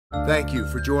Thank you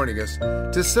for joining us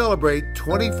to celebrate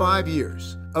 25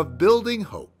 years of building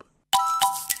hope.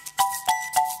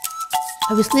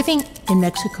 I was living in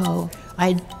Mexico.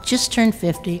 I just turned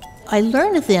 50. I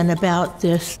learned then about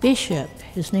this bishop.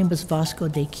 His name was Vasco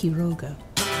de Quiroga.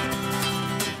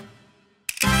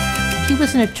 He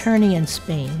was an attorney in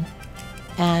Spain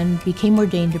and became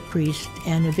ordained a priest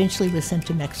and eventually was sent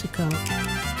to Mexico.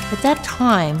 At that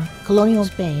time, colonial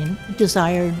Spain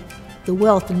desired the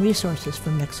wealth and resources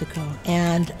from Mexico,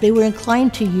 and they were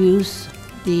inclined to use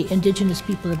the indigenous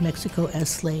people of Mexico as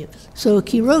slaves. So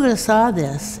Quiroga saw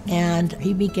this, and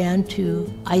he began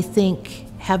to, I think,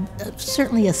 have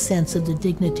certainly a sense of the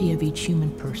dignity of each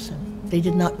human person. They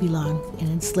did not belong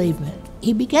in enslavement.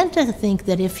 He began to think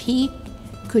that if he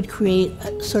could create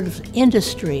a sort of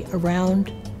industry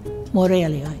around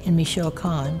Morelia in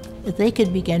Michoacan, that they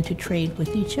could begin to trade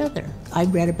with each other. I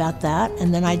read about that,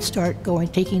 and then I'd start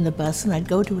taking the bus, and I'd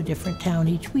go to a different town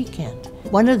each weekend.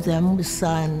 One of them was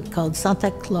called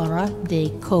Santa Clara de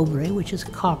Cobre, which is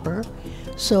copper.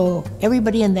 So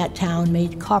everybody in that town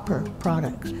made copper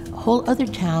products. A whole other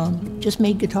town just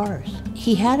made guitars.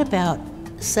 He had about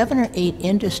 7 or 8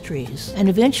 industries, and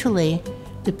eventually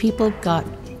the people got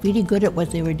really good at what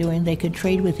they were doing. They could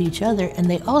trade with each other, and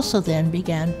they also then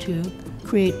began to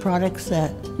create products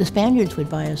that the Spaniards would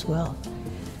buy as well.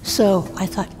 So I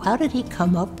thought, how did he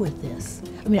come up with this?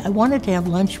 I mean, I wanted to have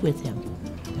lunch with him,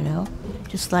 you know?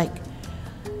 Just like,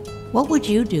 what would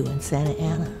you do in Santa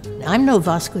Ana? I'm no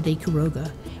Vasco de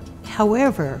Quiroga.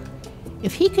 However,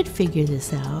 if he could figure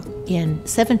this out in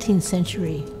 17th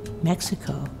century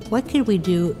Mexico, what could we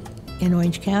do in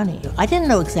Orange County? I didn't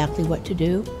know exactly what to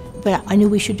do, but I knew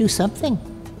we should do something.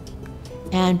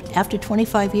 And after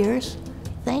 25 years,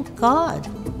 thank God.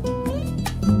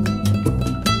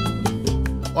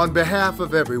 On behalf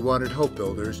of everyone at Hope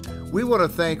Builders, we want to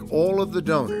thank all of the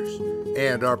donors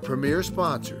and our premier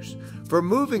sponsors for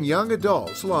moving young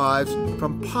adults' lives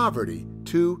from poverty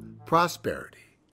to prosperity.